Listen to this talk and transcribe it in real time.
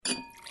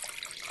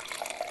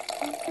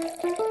Welcome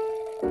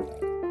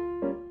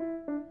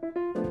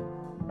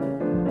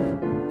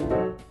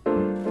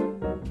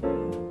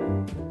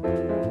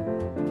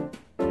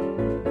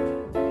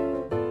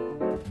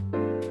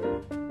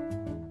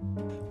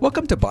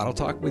to Bottle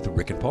Talk with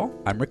Rick and Paul.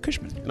 I'm Rick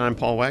Cushman. And I'm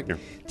Paul Wagner.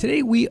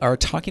 Today we are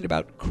talking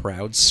about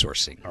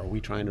crowdsourcing. Are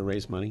we trying to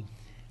raise money?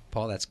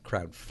 Paul, that's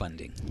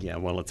crowdfunding. Yeah,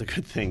 well, it's a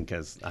good thing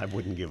because I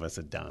wouldn't give us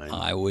a dime.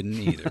 I wouldn't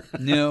either.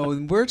 No,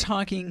 we're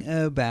talking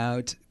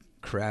about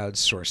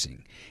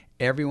crowdsourcing.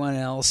 Everyone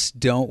else,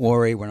 don't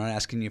worry, we're not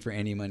asking you for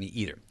any money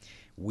either.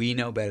 We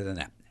know better than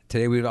that.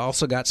 Today we've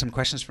also got some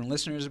questions from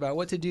listeners about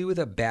what to do with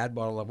a bad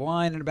bottle of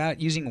wine and about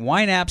using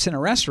wine apps in a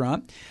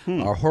restaurant.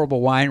 Our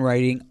horrible wine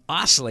writing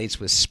oscillates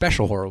with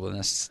special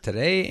horribleness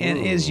today,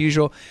 and as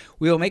usual,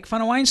 we'll make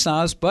fun of wine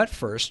snobs, but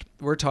first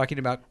we're talking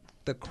about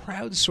the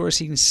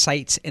crowdsourcing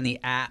sites and the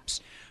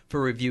apps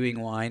for reviewing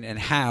wine and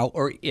how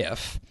or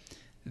if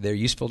they're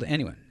useful to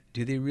anyone.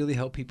 Do they really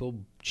help people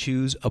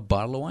choose a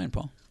bottle of wine,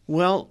 Paul?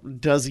 Well,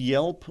 does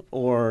Yelp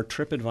or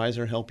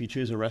TripAdvisor help you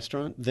choose a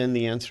restaurant? Then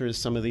the answer is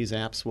some of these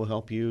apps will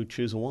help you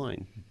choose a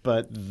wine.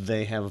 But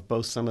they have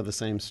both some of the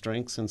same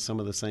strengths and some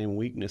of the same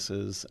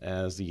weaknesses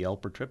as the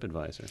Yelp or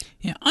TripAdvisor.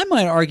 Yeah, I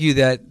might argue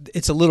that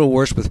it's a little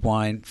worse with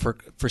wine for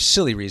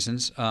silly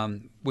reasons,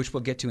 which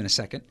we'll get to in a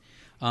second.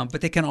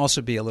 But they can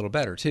also be a little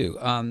better, too.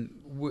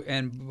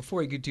 And before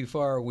we get too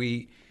far,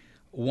 we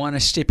want to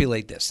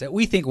stipulate this, that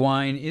we think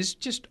wine is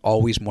just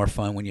always more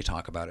fun when you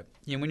talk about it.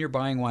 You know, when you're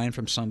buying wine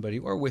from somebody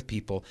or with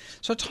people.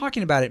 So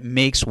talking about it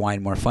makes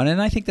wine more fun.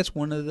 And I think that's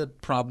one of the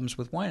problems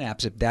with wine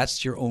apps. If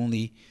that's your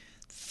only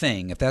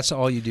thing, if that's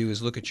all you do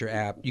is look at your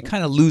app, you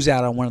kind of lose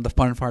out on one of the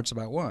fun parts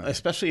about wine.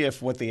 Especially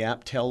if what the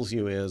app tells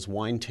you is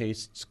wine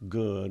tastes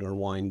good or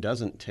wine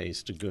doesn't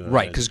taste good.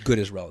 Right, because good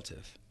is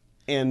relative.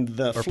 And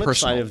the flip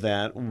personal side of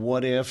that,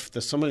 what if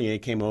the sommelier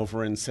came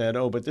over and said,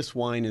 oh, but this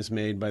wine is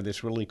made by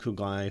this really cool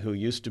guy who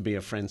used to be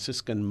a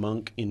Franciscan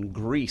monk in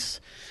Greece,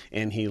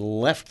 and he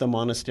left the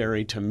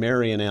monastery to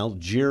marry an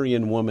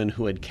Algerian woman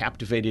who had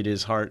captivated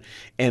his heart,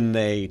 and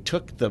they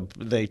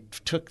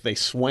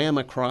swam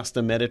across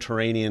the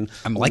Mediterranean,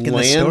 I'm liking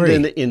this story.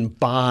 landed in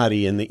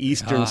Bari in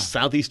the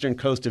southeastern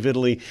coast of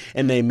Italy,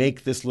 and they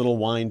make this little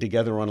wine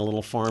together on a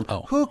little farm.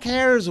 Oh. Who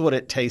cares what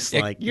it tastes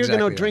like? You're exactly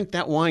going to drink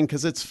that wine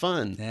because it's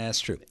fun.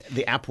 That's true.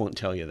 The app won't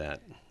tell you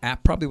that.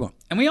 App probably won't.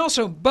 And we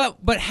also,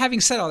 but having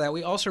said all that,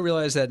 we also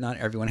realize that not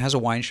everyone has a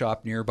wine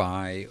shop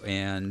nearby,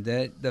 and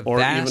that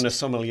even a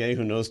sommelier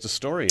who knows the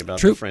story about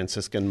True. the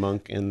Franciscan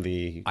monk in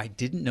the. I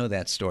didn't know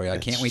that story. I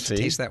can't wait to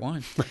See? taste that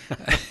wine.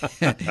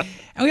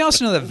 And we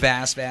also know the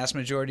vast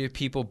majority of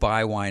people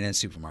buy wine in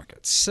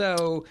supermarkets.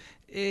 So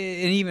an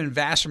even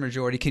vaster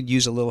majority can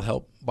use a little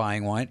help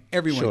buying wine.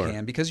 Everyone Sure.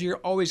 can, because you're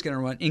always going to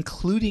run,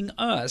 including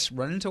us,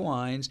 run into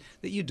wines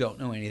that you don't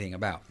know anything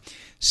about.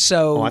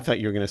 So, I thought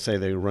you were going to say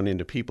they run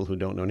into people who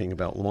don't know anything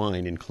about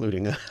wine,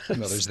 including us.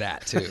 well, there's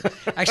that too.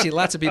 Actually,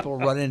 lots of people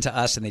run into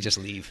us and they just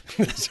leave.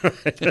 That's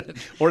right.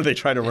 Or they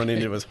try to run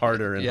into us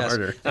harder and Yes.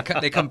 harder.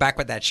 They come back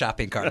with that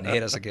shopping cart and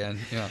hit us again.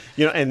 Yeah.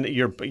 You know, and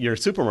your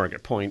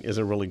supermarket point is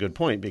a really good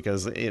point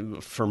because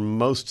for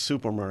most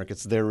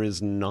supermarkets, there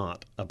is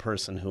not a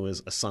person who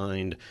is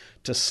assigned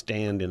to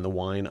stand in the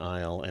wine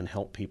aisle and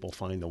help people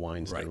find the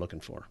wines they're looking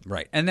for.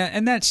 Right, and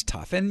that's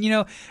tough. And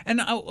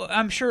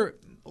I'm sure,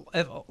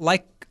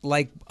 like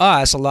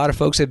us, a lot of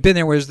folks have been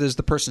there where there's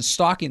the person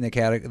stocking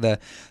the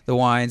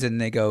wines, and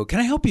they go, "Can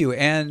I help you?"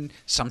 And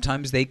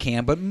sometimes they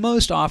can, but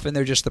most often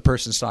they're just the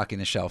person stocking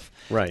the shelf.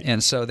 Right.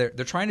 And so they're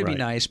trying to be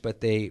nice,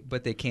 but they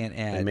can't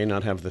add. They may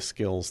not have the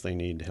skills they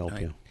need to help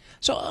you.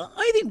 So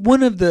I think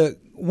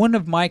one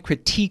of my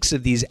critiques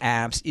of these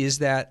apps is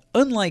that,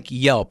 unlike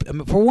Yelp,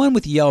 for one,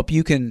 with Yelp,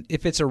 you can,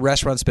 if it's a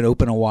restaurant that's been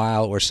open a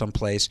while or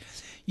someplace,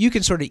 you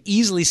can sort of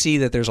easily see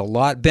that there's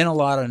been a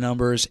lot of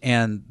numbers,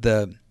 and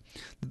the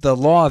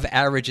law of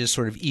averages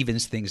sort of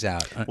evens things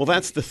out. Well,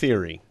 that's the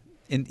theory.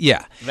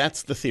 Yeah,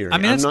 That's the theory. I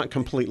mean, I'm not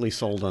completely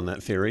sold on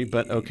that theory,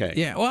 but okay.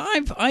 Yeah, well,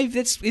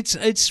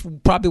 it's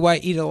probably why I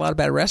eat at a lot of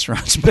bad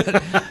restaurants.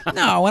 But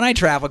no, when I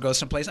travel, go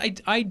someplace,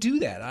 I do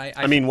that.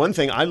 I mean, one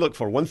thing I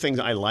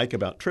like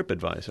about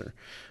TripAdvisor,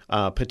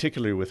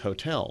 particularly with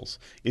hotels,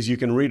 is you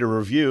can read a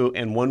review,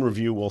 and one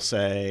review will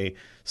say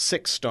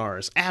 6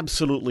 stars,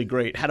 absolutely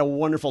great, had a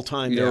wonderful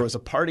time. Yeah. There was a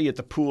party at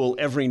the pool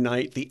every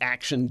night. The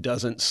action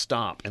doesn't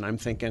stop. And I'm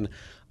thinking,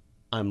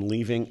 I'm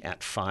leaving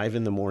at 5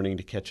 a.m.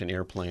 to catch an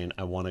airplane.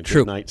 I want a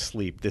good night's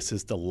sleep. This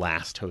is the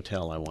last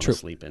hotel I want to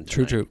sleep in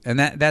tonight. True. And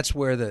that's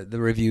where the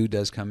review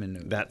does come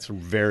in. That's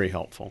very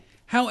helpful.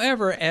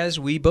 However, as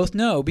we both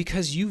know,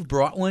 because you've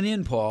brought one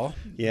in, Paul.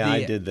 Yeah,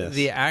 I did this.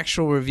 The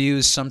actual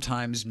reviews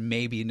sometimes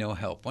may be no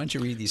help. Why don't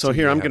you read these? So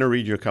here, I'm going to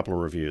read you a couple of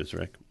reviews,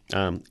 Rick.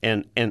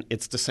 And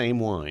it's the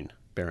same wine,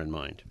 bear in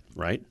mind,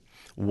 right?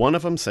 One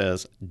of them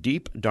says,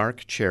 deep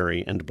dark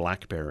cherry and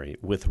blackberry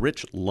with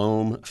rich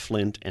loam,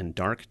 flint, and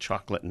dark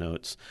chocolate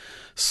notes,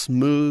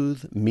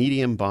 smooth,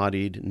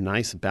 medium-bodied,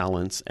 nice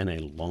balance, and a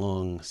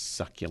long,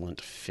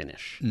 succulent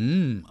finish.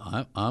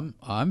 I want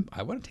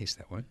to taste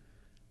that one.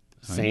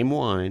 Same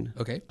wine.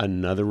 Okay.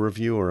 Another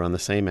reviewer on the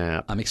same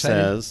app I'm excited.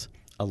 says,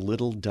 a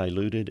little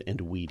diluted and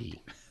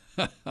weedy.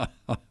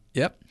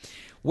 Yep.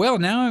 Well,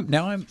 now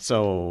I'm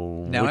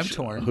So I'm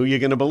torn. Who are you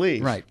going to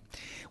believe? Right.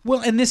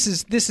 Well, and this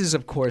is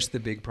of course the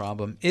big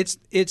problem. It's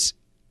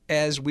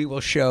as we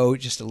will show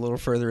just a little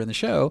further in the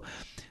show.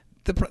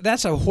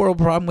 That's a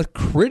horrible problem with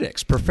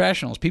critics,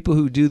 professionals, people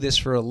who do this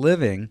for a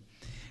living.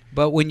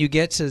 But when you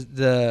get to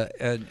the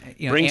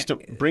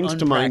brings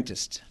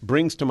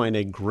to mind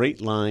a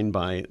great line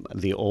by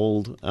the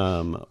old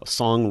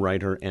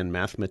songwriter and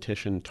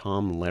mathematician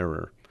Tom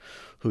Lehrer,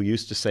 who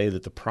used to say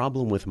that the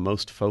problem with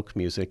most folk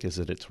music is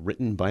that it's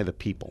written by the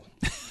people.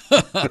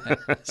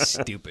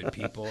 Stupid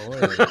people.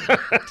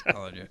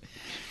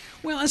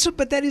 Well,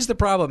 but that is the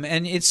problem,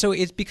 and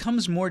it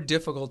becomes more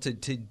difficult to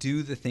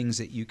do the things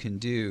that you can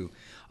do.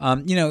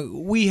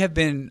 We have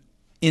been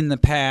in the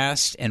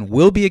past and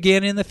will be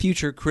again in the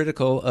future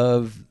critical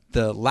of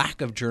the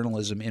lack of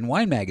journalism in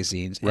wine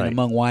magazines and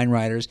among wine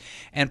writers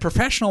and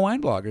professional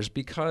wine bloggers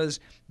because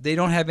they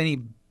don't have any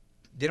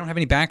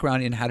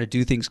background in how to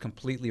do things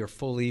completely or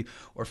fully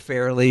or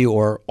fairly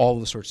or all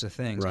those sorts of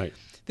things. Right.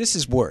 This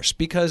is worse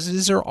because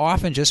these are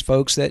often just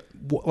folks that,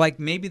 like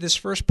maybe this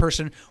first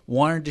person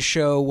wanted to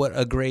show what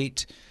a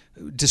great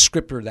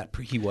descriptor that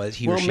he or she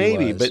was. Well,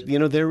 maybe, but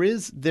there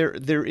is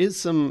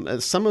some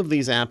of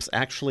these apps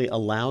actually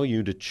allow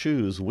you to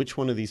choose which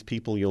one of these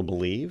people you'll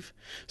believe.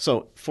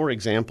 So, for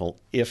example,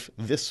 if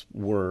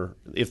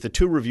the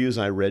two reviews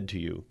I read to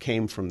you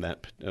came from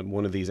that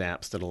one of these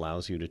apps that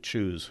allows you to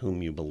choose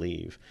whom you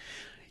believe,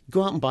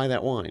 go out and buy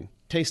that wine.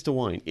 Taste the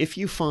wine. If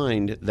you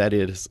find that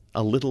it is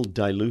a little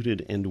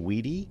diluted and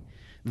weedy,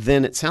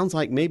 then it sounds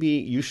like maybe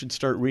you should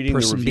start reading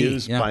the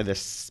reviews by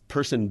this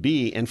person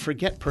B and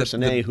forget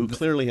person A, who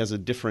clearly has a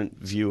different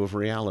view of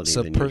reality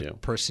than you do.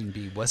 Person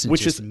B wasn't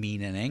just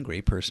mean and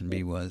angry. Person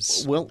B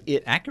was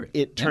accurate.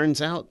 It turns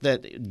out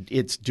that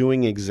it's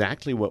doing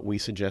exactly what we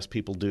suggest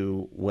people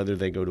do, whether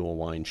they go to a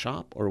wine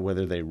shop or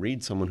whether they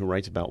read someone who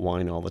writes about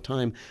wine all the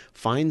time.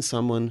 Find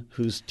someone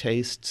whose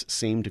tastes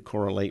seem to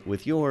correlate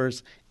with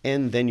yours,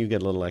 and then you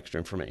get a little extra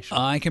information.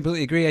 I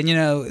completely agree. And,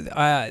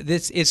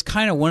 it's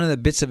kind of one of the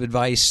bits of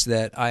advice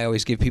that I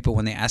always give people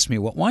when they ask me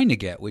what wine to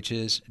get, which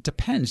is, it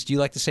depends. Do you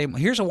like the same?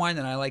 Here's a wine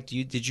that I like.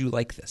 Did you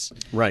like this?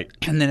 Right.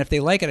 And then if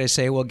they like it, I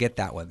say, well, get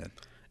that one then.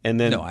 And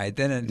then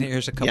then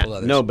here's a couple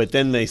others. No, but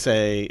then they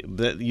say,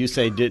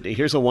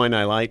 here's a wine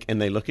I like,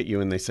 and they look at you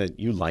and they said,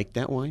 you like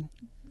that wine?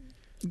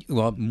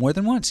 Well, more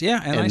than once,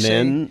 yeah.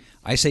 And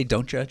I say,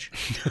 don't judge.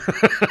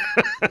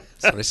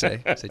 That's what I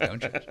say. I say, don't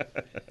judge.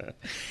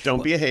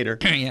 Don't be a hater.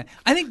 Yeah,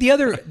 I think the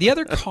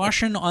other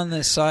caution on the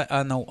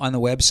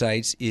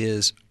websites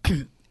is,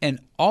 and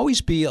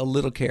always be a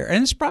little careful.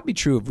 And it's probably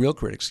true of real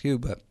critics too,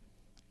 but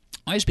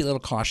always be a little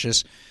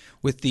cautious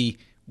with the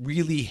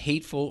really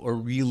hateful or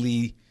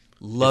really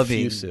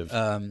loving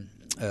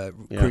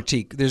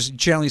critique. There's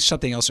generally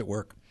something else at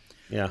work.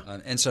 Yeah,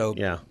 and so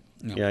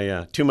No.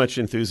 Yeah. Too much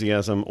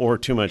enthusiasm or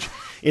too much.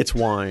 It's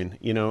wine.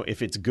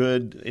 If it's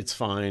good, it's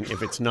fine.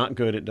 If it's not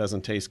good, it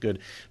doesn't taste good.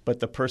 But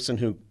the person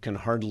who can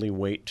hardly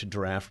wait to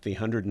draft the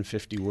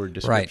 150-word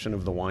description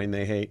of the wine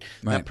they hate,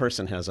 that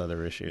person has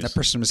other issues. That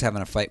person was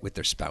having a fight with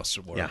their spouse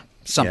or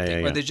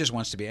something, or they just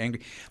wants to be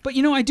angry. But,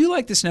 I do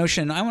like this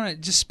notion. I want to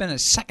just spend a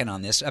second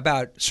on this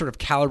about sort of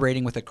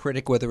calibrating with a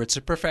critic, whether it's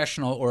a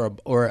professional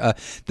or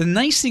the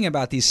nice thing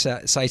about these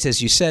sites,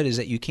 as you said, is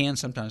that you can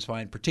sometimes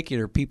find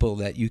particular people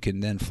that you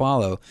can then follow.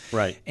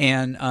 Right.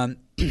 And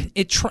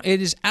it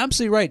is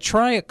absolutely right.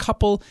 Try a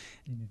couple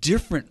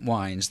different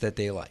wines that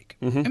they like.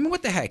 Mm-hmm. I mean,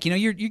 what the heck?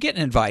 You're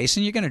getting advice,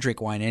 and you're going to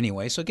drink wine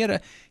anyway. So get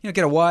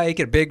a white,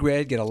 get a big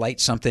red, get a light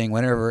something,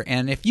 whatever.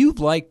 And if you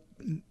like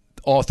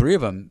all three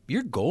of them,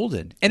 you're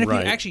golden. And if you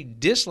actually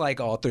dislike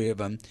all three of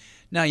them,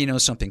 now you know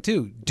something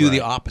too. Do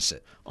the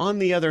opposite. On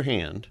the other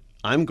hand,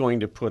 I'm going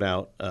to put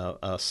out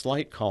a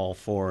slight call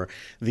for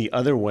the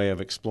other way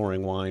of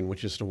exploring wine,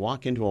 which is to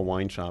walk into a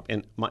wine shop.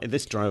 And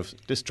this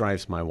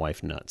drives my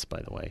wife nuts,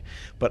 by the way.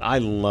 But I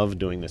love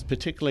doing this,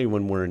 particularly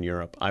when we're in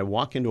Europe. I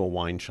walk into a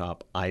wine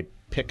shop. I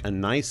pick a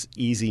nice,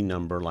 easy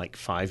number like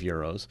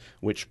 €5,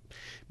 which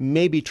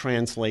maybe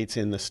translates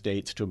in the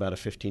States to about a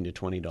 $15 to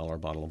 $20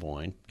 bottle of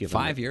wine.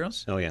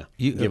 €5? Oh, yeah,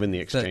 given the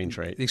exchange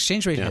rate. The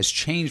exchange rate has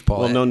changed,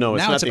 Paul. Well, no, now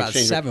it's not about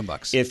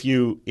 $7.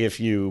 If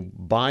you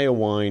buy a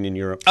wine in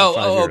Europe for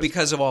 5 years,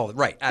 because of all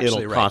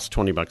absolutely it'll cost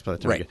 $20 by the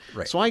time you get.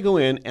 Right. So I go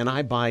in and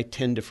I buy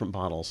 10 different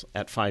bottles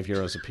at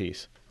 €5 a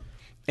piece,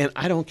 and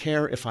I don't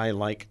care if I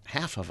like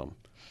half of them.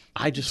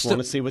 I just want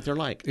to see what they're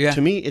like. Yeah.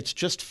 To me, it's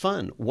just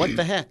fun. What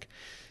the heck?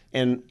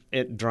 And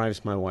it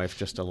drives my wife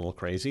just a little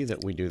crazy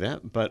that we do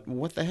that. But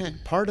what the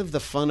heck? Part of the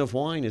fun of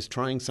wine is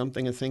trying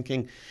something and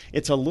thinking.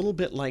 It's a little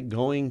bit like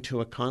going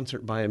to a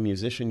concert by a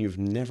musician you've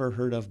never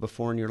heard of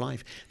before in your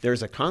life.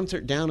 There's a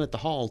concert down at the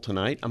hall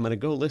tonight. I'm going to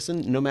go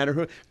listen, no matter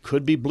who.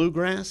 Could be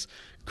bluegrass.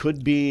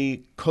 Could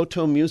be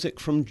koto music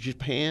from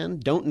Japan.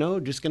 Don't know.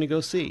 Just going to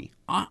go see.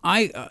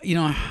 I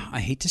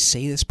hate to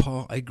say this,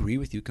 Paul. I agree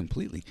with you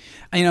completely.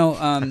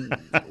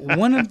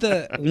 One of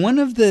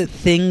the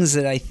things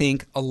that I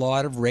think a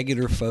lot of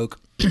regular folk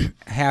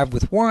have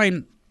with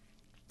wine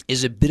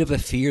is a bit of a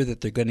fear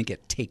that they're going to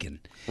get taken.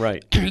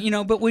 Right. But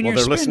when Well, you're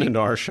they're listening to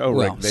our show,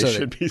 Rick. They so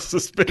should be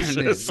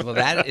suspicious. Well,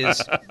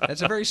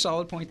 that's a very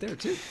solid point there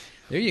too.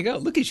 There you go.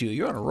 Look at you.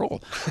 You're on a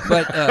roll.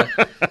 But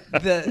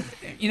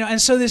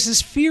and so there's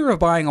this fear of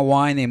buying a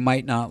wine they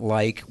might not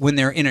like when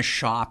they're in a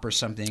shop or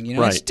something.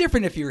 Right. It's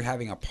different if you're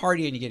having a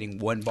party and you're getting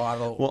one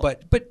bottle. Well,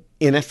 but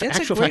that's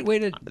actual a great fact, way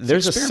to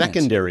there's experiment. a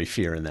secondary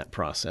fear in that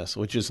process,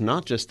 which is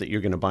not just that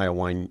you're going to buy a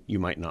wine you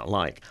might not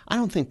like. I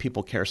don't think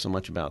people care so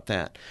much about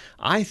that.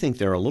 I think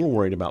they're a little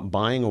worried about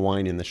buying a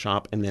wine in the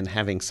shop and then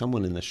having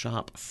someone in the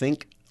shop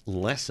think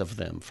less of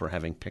them for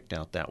having picked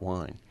out that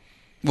wine.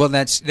 Well,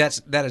 that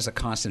is a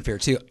constant fear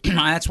too.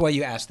 That's why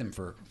you ask them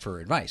for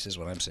advice, is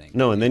what I'm saying.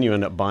 No, and then you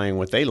end up buying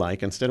what they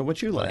like instead of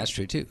what you like. That's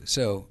true too.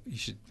 So you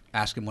should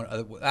ask them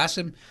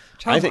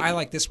tell them I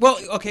like this. Well,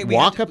 okay.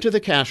 Walk up to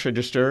the cash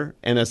register,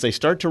 and as they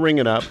start to ring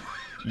it up,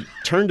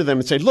 turn to them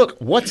and say, "Look,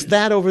 what's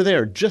that over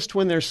there?" Just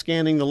when they're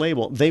scanning the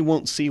label, they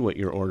won't see what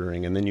you're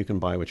ordering, and then you can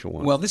buy what you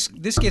want. Well, this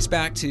gets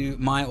back to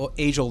my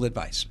age-old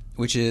advice,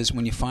 which is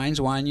when you find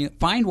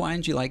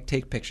wines you like,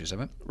 take pictures of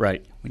them.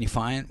 Right. When you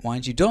find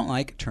wines you don't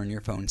like, turn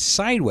your phone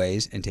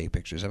sideways and take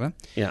pictures of them.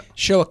 Yeah.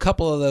 Show a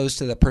couple of those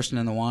to the person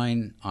in the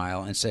wine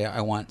aisle and say,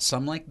 I want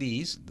some like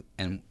these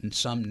and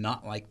some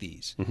not like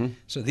these. Mm-hmm.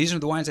 So these are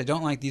the wines I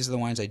don't like, these are the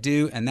wines I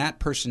do, and that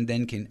person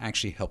then can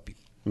actually help you.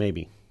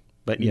 Maybe.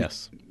 But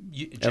yes.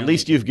 At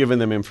least you've given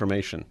them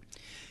information.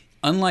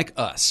 Unlike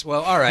us.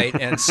 Well, all right.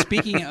 And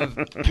speaking of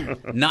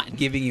not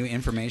giving you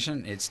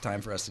information, it's time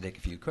for us to take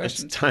a few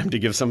questions. It's time to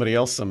give somebody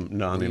else some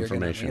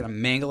non-information. We're going to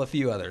mangle a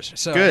few others.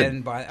 So, Good.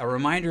 And by a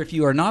reminder, if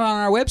you are not on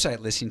our website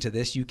listening to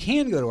this, you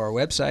can go to our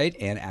website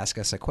and ask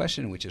us a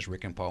question, which is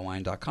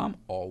rickandpaulwine.com,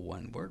 all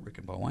one word, Rick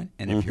and Paul Wine.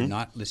 And if you're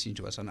not listening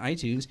to us on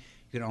iTunes,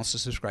 you can also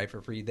subscribe for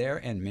free there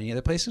and many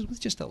other places with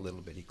just a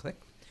little bitty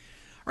click.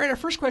 All right, our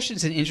first question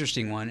is an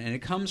interesting one, and it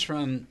comes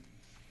from...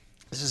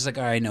 This is a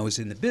guy I know is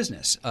in the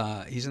business.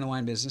 He's in the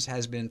wine business,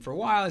 has been for a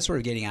while. He's sort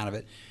of getting out of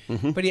it.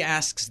 Mm-hmm. But he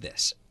asks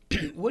this.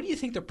 What do you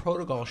think the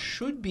protocol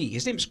should be?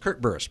 His name is Kurt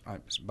Burris,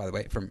 by the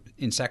way,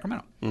 in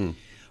Sacramento.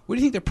 What do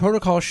you think the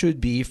protocol should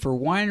be for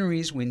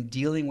wineries when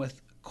dealing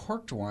with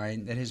corked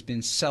wine that has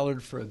been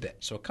cellared for a bit?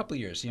 So a couple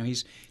of years.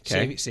 He's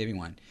saving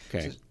wine.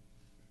 Okay. So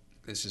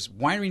this is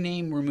winery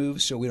name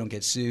removed so we don't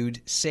get sued.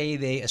 Say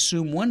they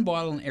assume one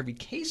bottle in every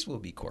case will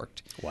be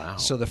corked. Wow.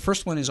 So the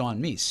first one is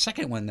on me.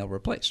 Second one they'll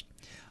replace.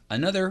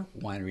 Another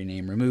winery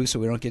name removed so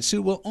we don't get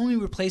sued. We'll only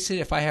replace it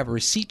if I have a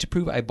receipt to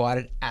prove I bought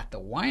it at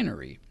the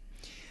winery.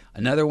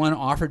 Another one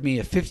offered me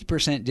a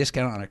 50%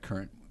 discount on a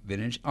current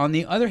vintage. On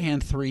the other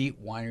hand, 3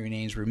 winery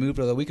names removed,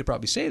 although we could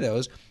probably say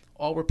those,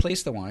 all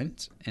replace the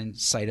wines and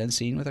sight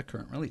unseen with a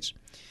current release.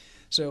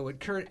 So what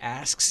Kurt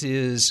asks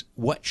is,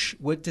 what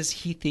does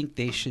he think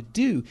they should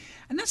do?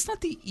 And that's not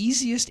the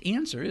easiest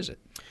answer, is it?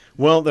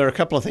 Well, there are a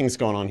couple of things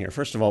going on here.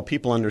 First of all,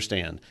 people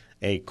understand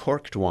a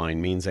corked wine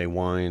means a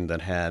wine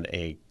that had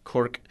a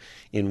cork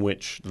in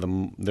which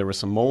there was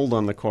some mold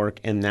on the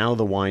cork, and now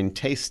the wine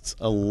tastes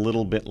a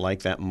little bit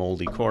like that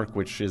moldy cork,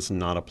 which is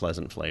not a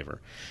pleasant flavor.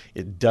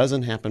 It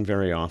doesn't happen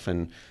very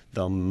often.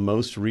 The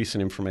most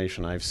recent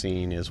information I've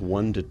seen is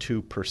 1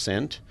 to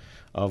 2%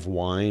 of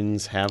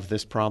wines have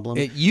this problem.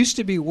 It used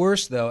to be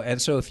worse, though, and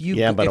so if you're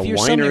winery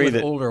somebody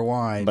with older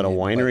wine,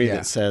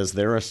 that says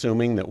they're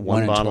assuming that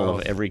one bottle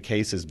of every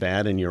case is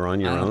bad and you're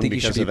on your own, I don't think you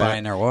should be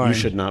buying their wine. You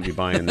should not be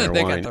buying their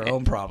they wine. They got their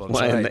own problems,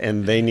 well, right?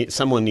 and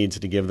someone needs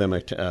to give them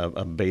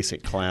a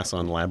basic class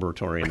on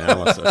laboratory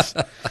analysis.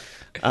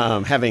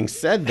 Having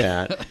said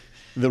that,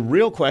 the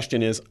real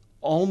question is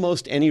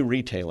almost any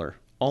retailer,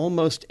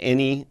 almost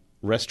any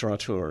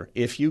restaurateur,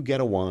 if you get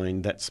a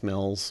wine that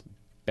smells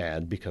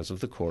bad because of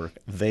the cork,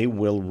 they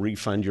will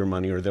refund your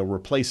money or they'll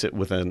replace it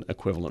with an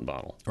equivalent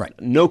bottle. Right.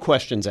 No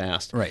questions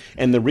asked. Right.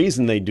 And the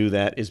reason they do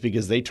that is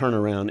because they turn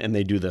around and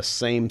they do the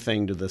same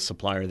thing to the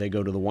supplier. They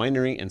go to the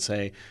winery and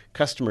say,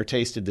 customer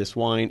tasted this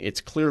wine.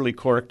 It's clearly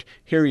corked.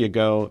 Here you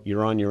go.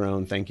 You're on your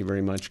own. Thank you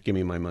very much. Give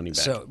me my money back.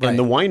 So, right. And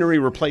the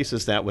winery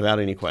replaces that without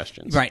any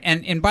questions. Right.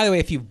 And by the way,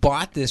 if you've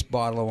bought this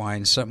bottle of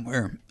wine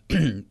somewhere,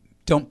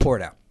 don't pour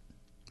it out.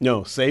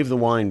 No, save the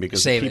wine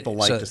because people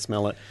like to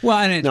smell it. Well,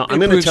 and it I'm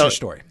going to tell your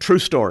story. True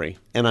story,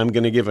 and I'm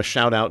going to give a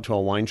shout out to a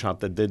wine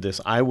shop that did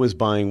this. I was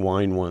buying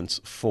wine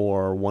once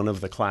for one of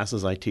the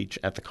classes I teach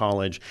at the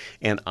college,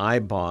 and I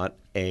bought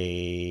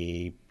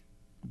a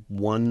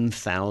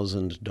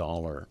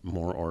 $1,000,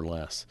 more or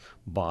less,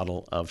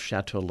 bottle of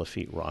Chateau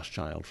Lafite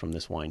Rothschild from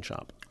this wine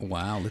shop.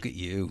 Wow, look at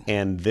you.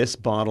 And this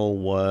bottle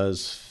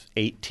was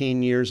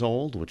 18 years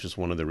old, which is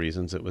one of the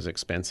reasons it was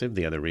expensive.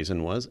 The other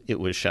reason was it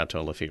was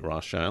Chateau Lafite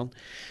Rothschild.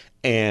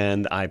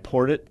 And I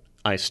poured it.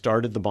 I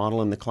started the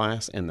bottle in the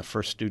class, and the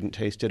first student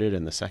tasted it,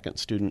 and the second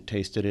student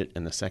tasted it,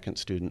 and the second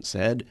student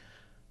said,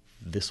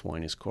 "This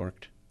wine is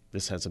corked.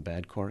 This has a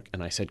bad cork."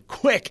 And I said,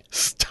 "Quick,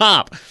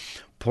 stop.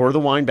 Pour the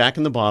wine back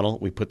in the bottle."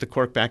 We put the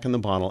cork back in the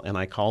bottle, and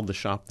I called the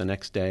shop the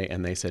next day,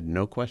 and they said,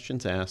 "No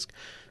questions asked.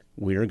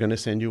 We are going to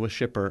send you a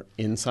shipper.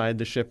 Inside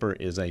the shipper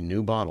is a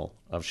new bottle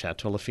of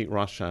Chateau Lafite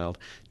Rothschild.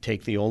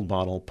 Take the old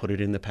bottle, put it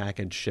in the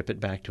package, ship it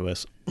back to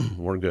us.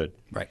 We're good.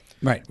 Right.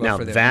 Well, now,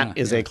 that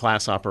is a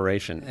class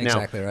operation.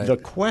 Exactly now, right. The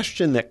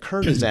question that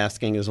Kurt is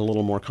asking is a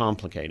little more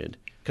complicated,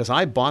 because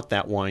I bought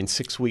that wine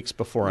 6 weeks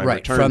before I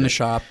returned from it. the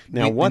shop.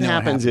 Now, what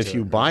happens if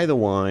you it, buy the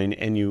wine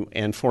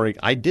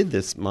I did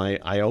this,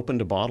 I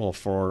opened a bottle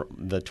for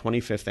the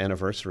 25th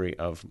anniversary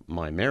of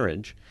my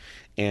marriage,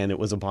 and it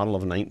was a bottle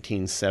of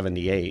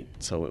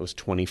 1978, so it was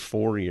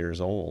 24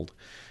 years old,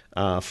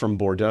 from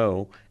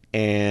Bordeaux,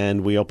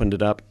 and we opened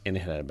it up, and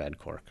it had a bad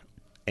cork.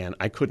 And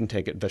I couldn't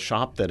take it. The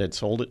shop that had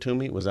sold it to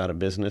me was out of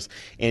business.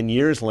 And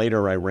years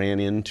later, I ran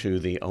into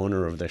the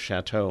owner of the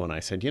chateau, and I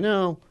said,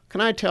 can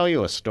I tell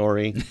you a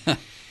story?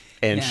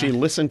 And she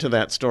listened to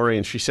that story,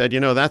 and she said,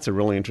 that's a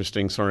really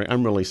interesting story.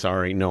 I'm really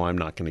sorry. No, I'm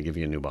not going to give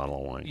you a new bottle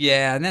of wine.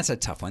 Yeah, and that's a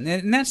tough one.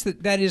 And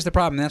that is the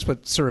problem. That's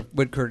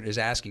what Kurt is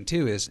asking,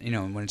 too, is,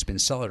 when it's been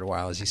cellared a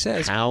while, as he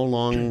says. How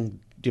long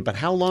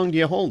do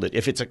you hold it?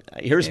 If it's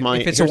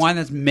a wine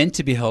that's meant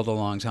to be held a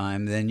long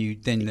time, then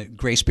the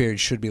grace period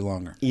should be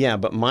longer. Yeah,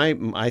 but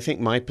I think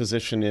my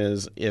position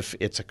is, if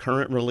it's a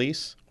current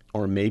release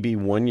or maybe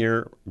 1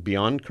 year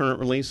beyond current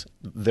release,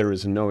 there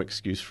is no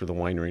excuse for the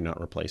winery not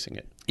replacing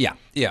it. Yeah.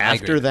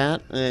 After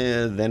that,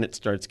 then it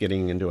starts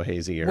getting into a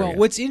hazy area. Well,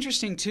 what's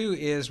interesting too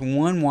is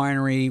one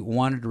winery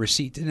wanted a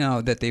receipt to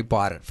know that they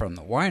bought it from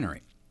the winery.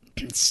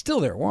 It's still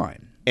their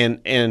wine.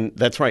 And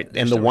that's right.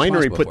 And the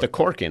winery put the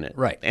cork in it.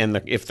 Right.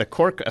 And if the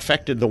cork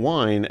affected the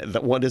wine,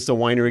 what is the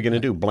winery going to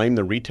do? Blame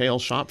the retail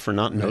shop for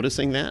not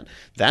noticing that?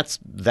 That's,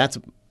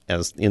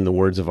 as in the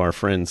words of our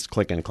friends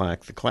Click and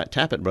Clack, the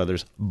Tappet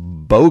brothers,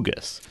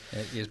 bogus.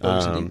 It is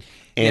bogus indeed.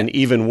 And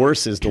even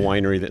worse is the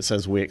winery that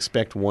says we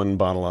expect one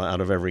bottle out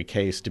of every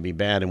case to be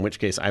bad, in which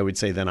case I would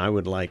say then I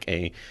would like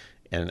a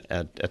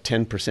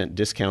 10%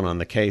 discount on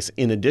the case,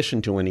 in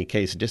addition to any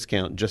case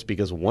discount, just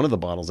because one of the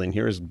bottles in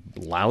here is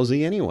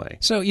lousy anyway.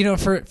 So,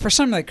 for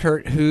someone like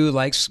Kurt who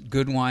likes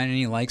good wine and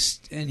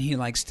he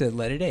likes to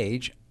let it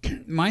age,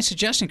 my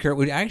suggestion, Kurt,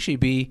 would actually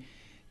be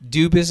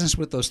do business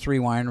with those 3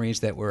 wineries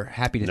that were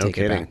happy to take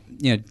kidding.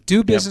 it back.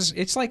 Do business. Yep.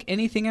 It's like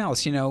anything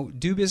else.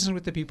 Do business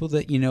with the people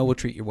that will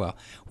treat you well.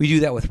 We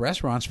do that with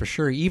restaurants for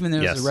sure. Even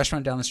there's a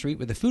restaurant down the street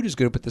where the food is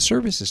good, but the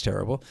service is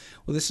terrible.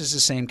 Well, this is the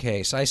same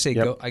case. I say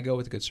I go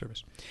with good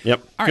service.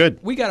 Yep. All good.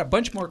 Right, we got a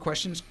bunch more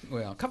questions.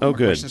 Well, a couple more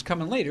questions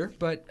coming later,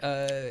 but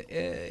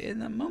in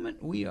the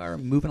moment we are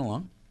moving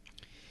along.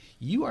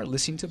 You are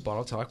listening to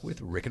Bottle Talk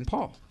with Rick and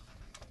Paul.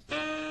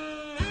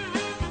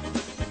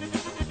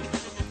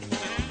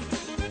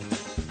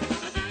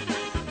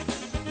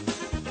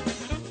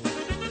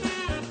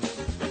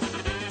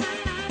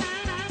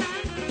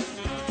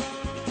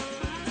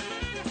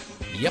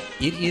 Yep,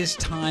 it is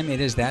time. It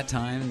is that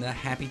time, the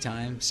happy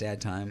time, sad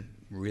time,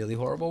 really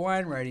horrible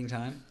wine writing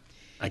time.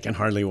 I can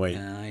hardly wait.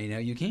 I know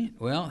you can't.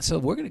 Well, so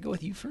we're going to go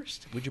with you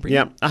first. Would you bring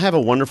it? I have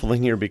a wonderful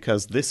thing here,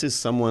 because this is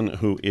someone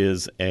who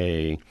is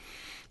a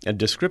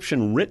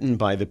description written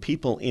by the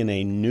people in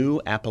a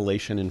new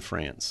appellation in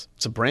France.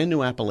 It's a brand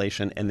new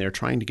appellation, and they're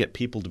trying to get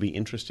people to be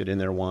interested in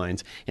their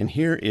wines. And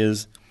here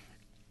is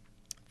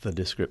the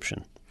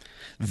description.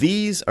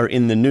 These are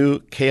in the new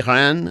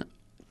Queyranne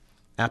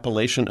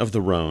appellation of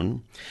the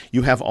Rhone.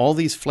 You have all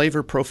these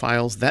flavor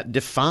profiles that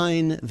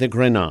define the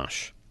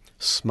Grenache: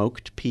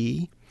 smoked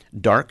pea,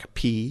 dark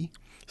pea,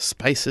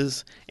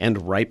 spices,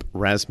 and ripe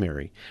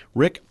raspberry.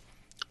 Rick,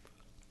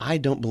 I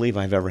don't believe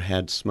I've ever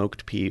had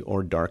smoked pea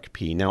or dark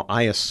pea. Now,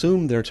 I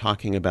assume they're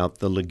talking about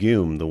the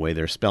legume, the way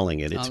they're spelling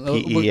it. It's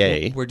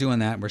P-E-A. We're doing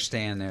that. We're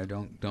staying there.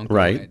 Don't go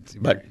right.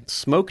 But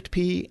smoked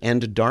pea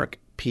and dark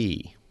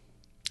pea.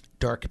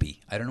 Dark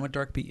pea. I don't know what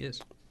dark pea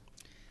is.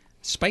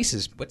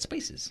 Spices. What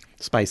spices?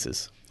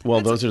 Spices. Well,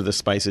 those are the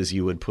spices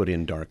you would put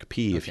in dark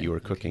pea if you were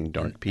cooking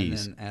dark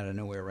peas. And then out of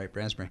nowhere, ripe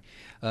raspberry.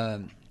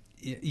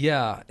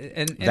 Yeah.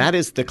 And that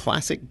is the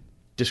classic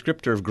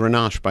descriptor of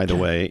Grenache, by the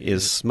way,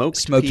 is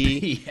smoked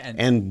pea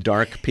and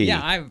dark pea.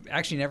 Yeah, I've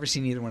actually never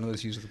seen either one of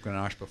those used with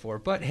Grenache before.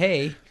 But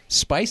hey,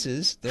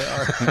 spices, there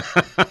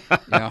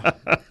are.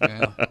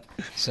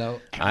 So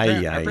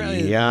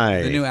apparently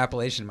the new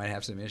appellation might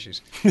have some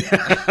issues.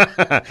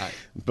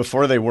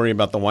 Before they worry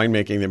about the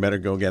winemaking, they better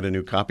go get a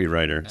new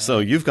copywriter. So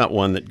you've got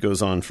one that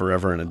goes on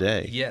forever and a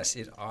day. Yes,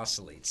 it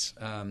oscillates.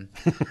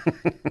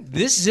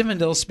 This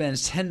Zinfandel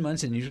spends 10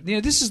 months in.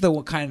 This is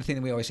the kind of thing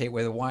that we always hate,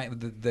 where the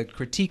wine, the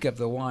critique of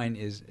the wine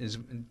is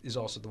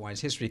also the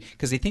wine's history,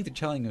 because they think they're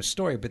telling a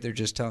story, but they're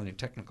just telling you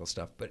technical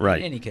stuff. But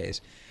in any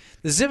case,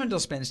 the Zinfandel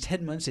spends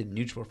 10 months in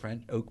neutral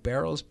front oak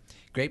barrels.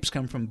 Grapes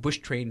come from bush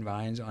trained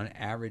vines, on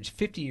average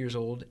 50 years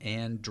old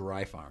and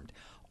dry farmed.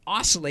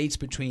 Oscillates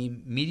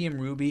between medium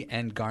ruby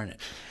and garnet.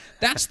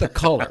 That's the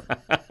color,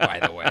 by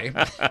the way.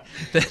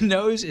 The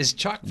nose is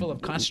chock full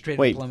of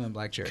concentrated plum and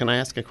black cherry. Can I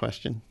ask a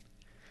question?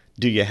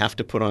 Do you have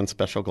to put on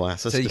special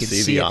glasses so you to can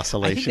see the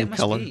oscillation I think that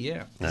color? must be,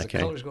 yeah. Okay.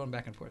 The color's going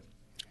back and forth.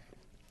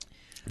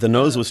 The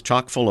nose was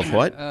chock full of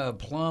what?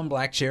 Plum,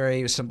 black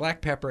cherry, some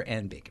black pepper,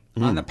 and bacon.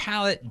 On the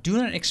palate, do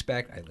not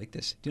expect, I like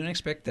this, do not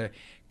expect the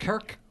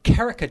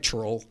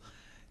caricatural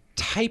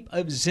type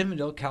of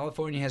Zinfandel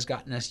California has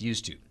gotten us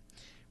used to.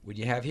 What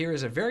you have here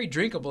is a very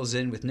drinkable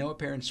Zin with no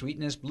apparent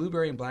sweetness.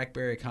 Blueberry and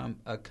blackberry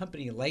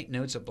accompany light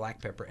notes of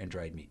black pepper and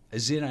dried meat. A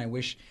Zin I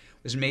wish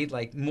was made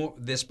like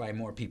this by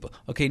more people.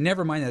 Okay,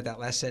 never mind that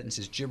last sentence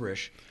is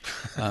gibberish.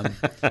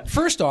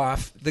 First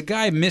off, the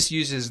guy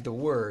misuses the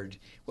word.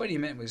 What he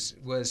meant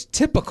was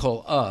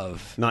typical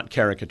of. Not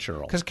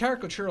caricatural. Because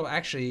caricatural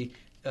actually,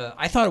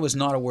 I thought it was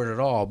not a word at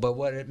all, but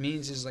what it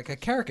means is like a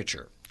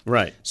caricature.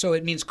 Right. So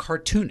it means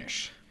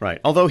cartoonish.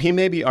 Right. Although he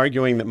may be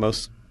arguing that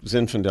most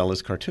Zinfandel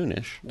is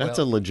cartoonish. That's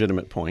a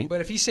legitimate point.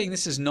 But if he's saying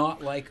this is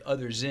not like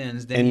other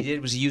Zins, then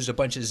he used a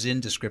bunch of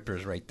Zin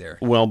descriptors right there.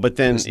 Well, but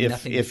then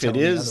if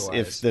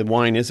the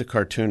wine is a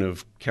cartoon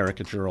of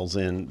caricatural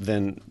Zin,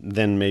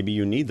 then maybe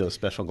you need those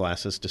special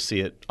glasses to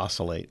see it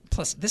oscillate.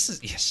 Plus,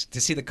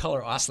 to see the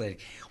color oscillating.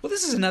 Well,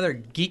 this is another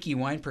geeky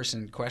wine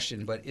person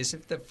question, but is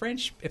if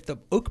the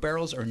oak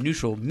barrels are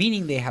neutral,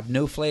 meaning they have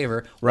no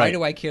flavor, why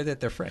do I care that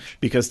they're French?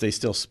 Because they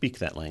still speak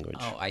that language.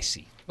 Oh, I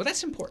see. Well,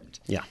 that's important.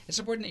 Yeah. It's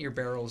important that your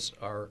barrels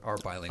are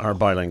bilingual. Are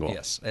bilingual.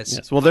 Yes.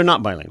 Yes. Well, they're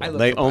not bilingual.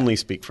 They only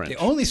speak French. They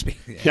only speak.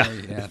 Yeah.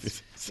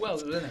 Well,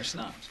 then they're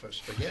snobs.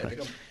 Forget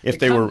it. If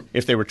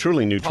they were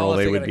truly neutral, Paul,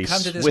 they would be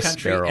come to this Swiss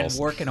country barrels.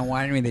 and work in a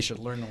winery, they should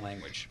learn the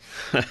language.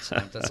 So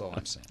that's all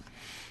I'm saying.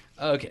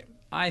 Okay.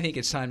 I think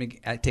it's time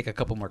to take a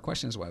couple more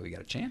questions while we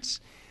got a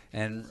chance.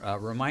 And a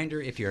reminder,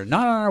 if you're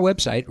not on our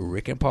website,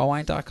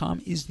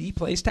 rickandpaulwine.com is the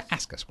place to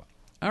ask us one.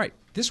 All right,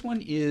 this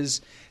one is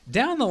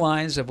down the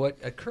lines of what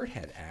Kurt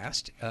had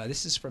asked.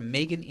 This is from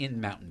Megan in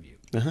Mountain View.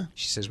 Uh-huh.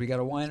 She says, we got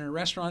a wine in a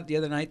restaurant the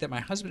other night that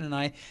my husband and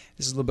I,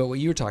 this is a little bit what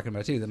you were talking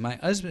about too, that my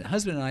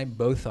husband and I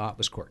both thought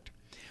was corked.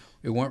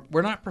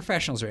 We're not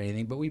professionals or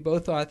anything, but we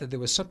both thought that there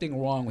was something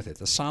wrong with it.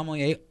 The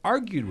sommelier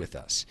argued with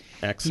us.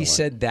 Excellent. He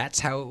said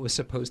that's how it was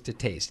supposed to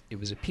taste. It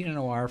was a Pinot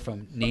Noir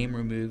from name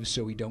removed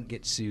so we don't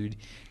get sued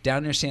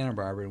down near Santa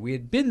Barbara. We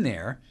had been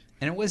there,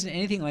 and it wasn't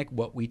anything like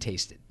what we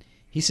tasted.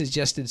 He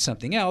suggested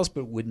something else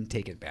but wouldn't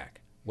take it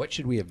back. What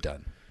should we have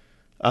done?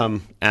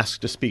 Ask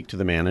to speak to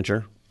the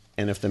manager.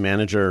 And if the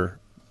manager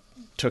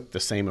took the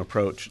same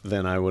approach,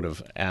 then I would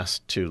have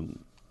asked to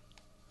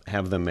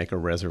have them make a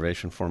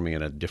reservation for me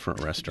at a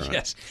different restaurant.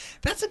 Yes.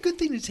 That's a good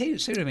thing to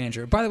say to a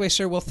manager. By the way,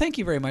 sir, well, thank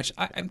you very much.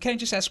 Can I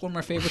just ask one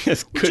more favor?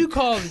 Yes, would you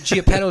call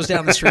Giappetto's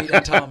down the street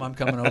and tell them I'm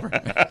coming over?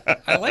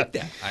 I like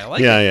that.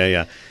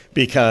 Yeah.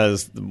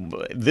 Because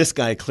this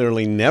guy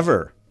clearly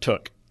never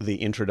took the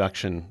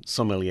introduction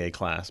sommelier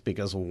class,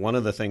 because one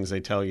of the things they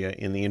tell you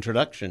in the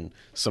introduction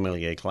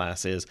sommelier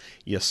class is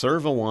you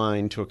serve a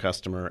wine to a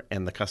customer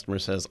and the customer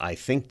says, I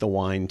think the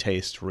wine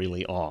tastes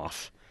really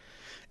off.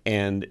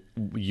 And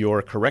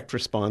your correct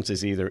response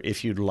is either,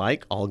 if you'd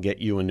like, I'll get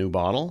you a new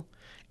bottle,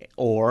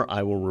 or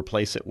I will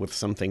replace it with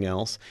something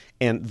else.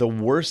 And the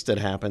worst that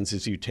happens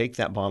is you take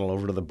that bottle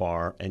over to the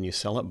bar and you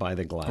sell it by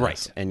the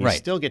glass, and you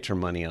still get your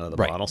money out of the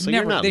bottle. So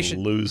you're not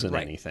losing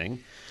anything.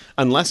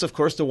 Unless, of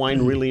course, the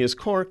wine really is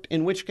corked,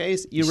 in which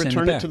case you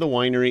return it to the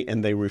winery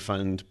and they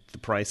refund the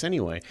price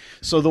anyway.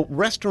 So the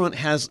restaurant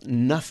has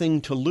nothing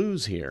to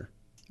lose here.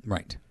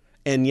 Right.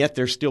 And yet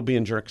they're still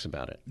being jerks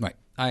about it. Right.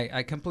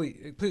 I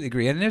completely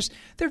agree. And there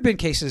have been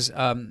cases,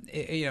 I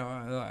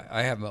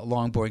have a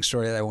long, boring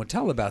story that I won't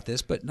tell about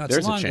this, but not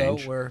so long ago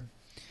where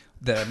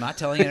that I'm not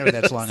telling it or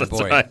that's long and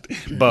boring? Right.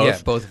 Both.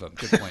 Yeah, both of them.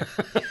 Good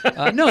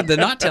point. No, the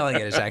not telling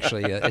it is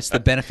actually, it's the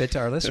benefit to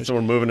our listeners. So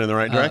we're moving in the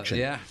right direction.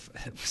 Yeah.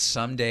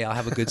 Someday I'll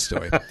have a good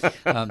story.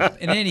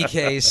 In any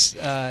case,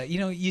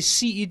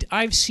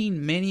 I've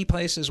seen many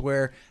places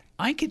where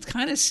I could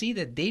kind of see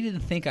that they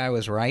didn't think I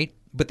was right,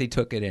 but they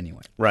took it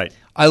anyway. Right.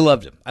 I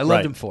loved him. I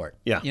loved him for it.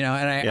 Yeah. And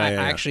I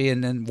actually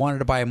and then wanted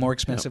to buy a more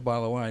expensive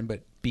bottle of wine, but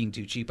being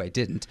too cheap, I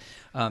didn't.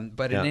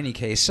 But in any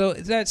case, so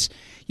that's,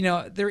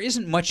 there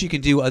isn't much you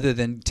can do other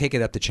than take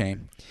it up the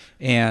chain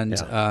and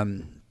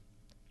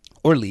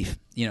or leave.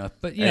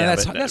 But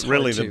that's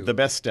really hard too. the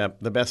best step.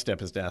 The best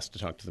step is to ask to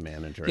talk to the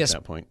manager at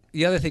that point.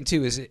 The other thing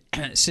too is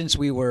since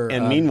we were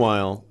and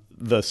meanwhile,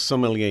 the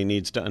sommelier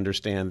needs to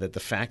understand that the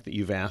fact that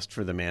you've asked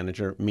for the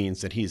manager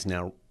means that he's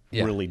now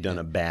really done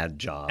a bad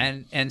job.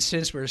 And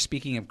since we're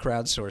speaking of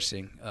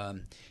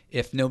crowdsourcing,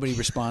 if nobody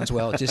responds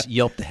well, just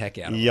yelp the heck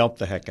out of them. Yelp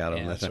the heck out of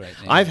them. That's right.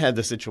 Yeah. I've had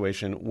the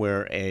situation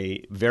where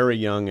a very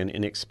young and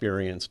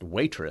inexperienced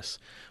waitress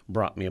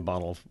brought me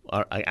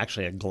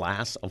a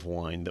glass of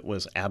wine that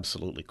was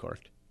absolutely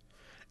corked.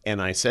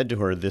 And I said to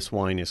her, this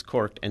wine is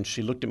corked. And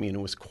she looked at me and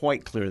it was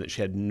quite clear that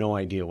she had no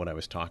idea what I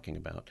was talking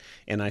about.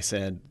 And I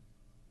said,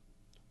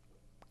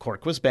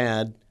 cork was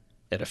bad.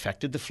 It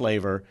affected the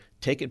flavor.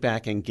 Take it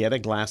back and get a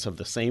glass of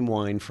the same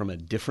wine from a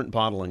different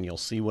bottle and you'll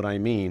see what I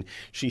mean.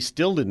 She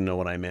still didn't know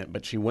what I meant,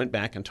 but she went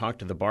back and talked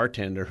to the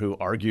bartender who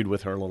argued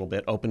with her a little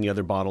bit, opened the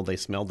other bottle, they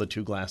smelled the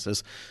two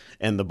glasses,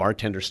 and the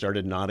bartender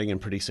started nodding,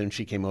 and pretty soon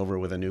she came over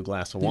with a new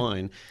glass of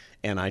wine.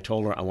 And I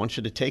told her, I want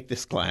you to take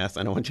this glass,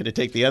 and I want you to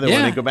take the other Yeah.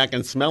 one and go back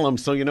and smell them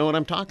so you know what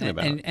I'm talking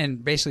about.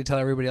 And basically tell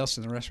everybody else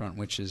in the restaurant,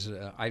 which is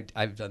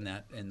I've done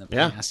that in the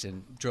Yeah. past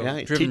and Yeah, driven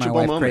my teachable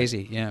wife moment.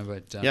 crazy. Yeah,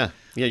 but Yeah,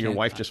 your and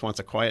wife just wants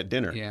a quiet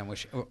dinner. Yeah,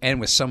 and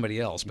with somebody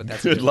else, but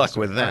that's a Good different luck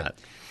story. with that. All right.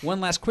 One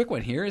last quick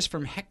one here is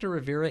from Hector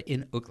Rivera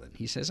in Oakland.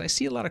 He says, I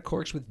see a lot of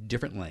corks with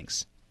different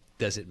lengths.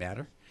 Does it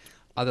matter?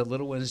 Are the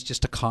little ones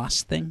just a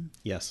cost thing?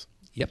 Yes.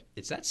 Yep,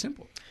 it's that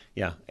simple.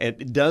 Yeah,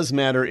 it does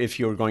matter if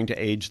you're going to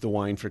age the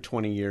wine for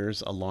 20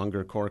 years. A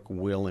longer cork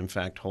will, in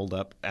fact, hold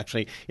up.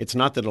 Actually, it's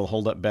not that it'll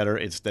hold up better.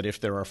 It's that if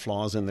there are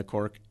flaws in the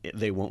cork,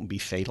 they won't be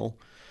fatal.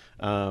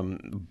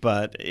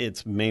 But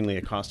it's mainly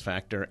a cost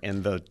factor.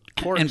 And the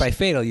corks... And by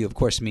fatal, you, of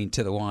course, mean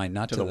to the wine,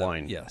 not to the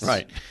wine. Yes.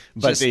 Right.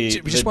 But we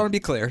just want to be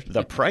clear.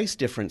 The price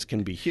difference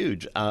can be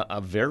huge.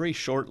 A very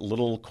short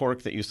little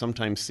cork that you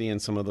sometimes see in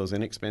some of those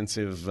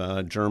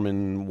inexpensive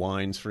German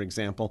wines, for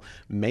example,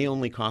 may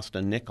only cost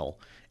a nickel.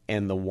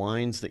 And the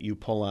wines that you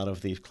pull out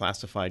of these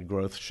classified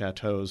growth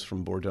chateaus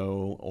from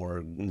Bordeaux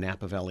or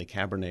Napa Valley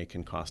Cabernet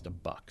can cost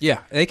 $1.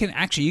 Yeah, they can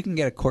actually. You can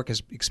get a cork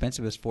as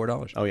expensive as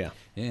 $4. Oh, yeah.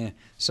 Yeah.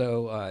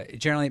 So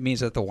generally, it means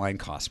that the wine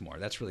costs more.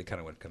 That's really kind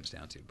of what it comes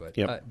down to. But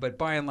Yep. but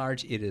by and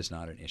large, it is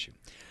not an issue.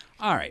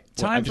 All right,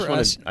 Well, time for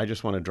us. I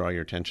just want to draw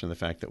your attention to the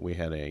fact that we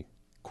had a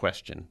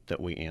question that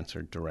we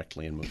answered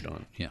directly and moved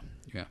on. Yeah.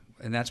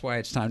 And that's why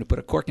it's time to put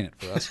a cork in it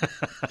for us.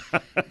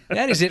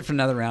 That is it for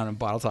another round of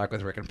Bottle Talk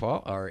with Rick and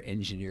Paul. Our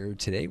engineer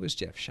today was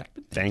Jeff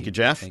Shackman. Thank you,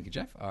 Jeff. Thank you,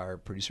 Jeff. Our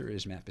producer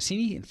is Matt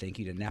Bassini, and thank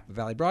you to Napa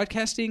Valley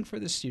Broadcasting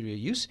for the studio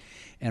use.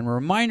 And a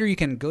reminder, you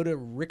can go to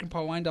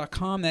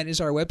rickandpaulwine.com. That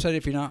is our website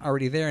if you're not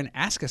already there, and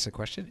ask us a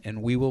question,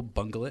 and we will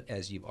bungle it,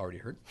 as you've already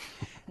heard.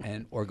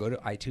 Or go to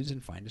iTunes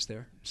and find us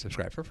there.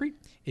 Subscribe for free.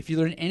 If you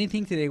learned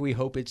anything today, we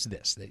hope it's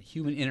this, that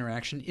human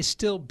interaction is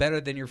still better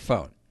than your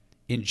phone.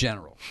 In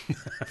general,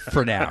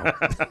 for now.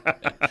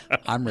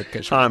 I'm Rick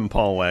Kushner. I'm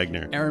Paul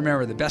Wagner. And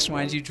remember, the best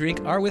wines you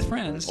drink are with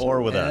friends.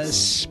 Or with us.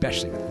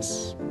 Especially with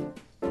us.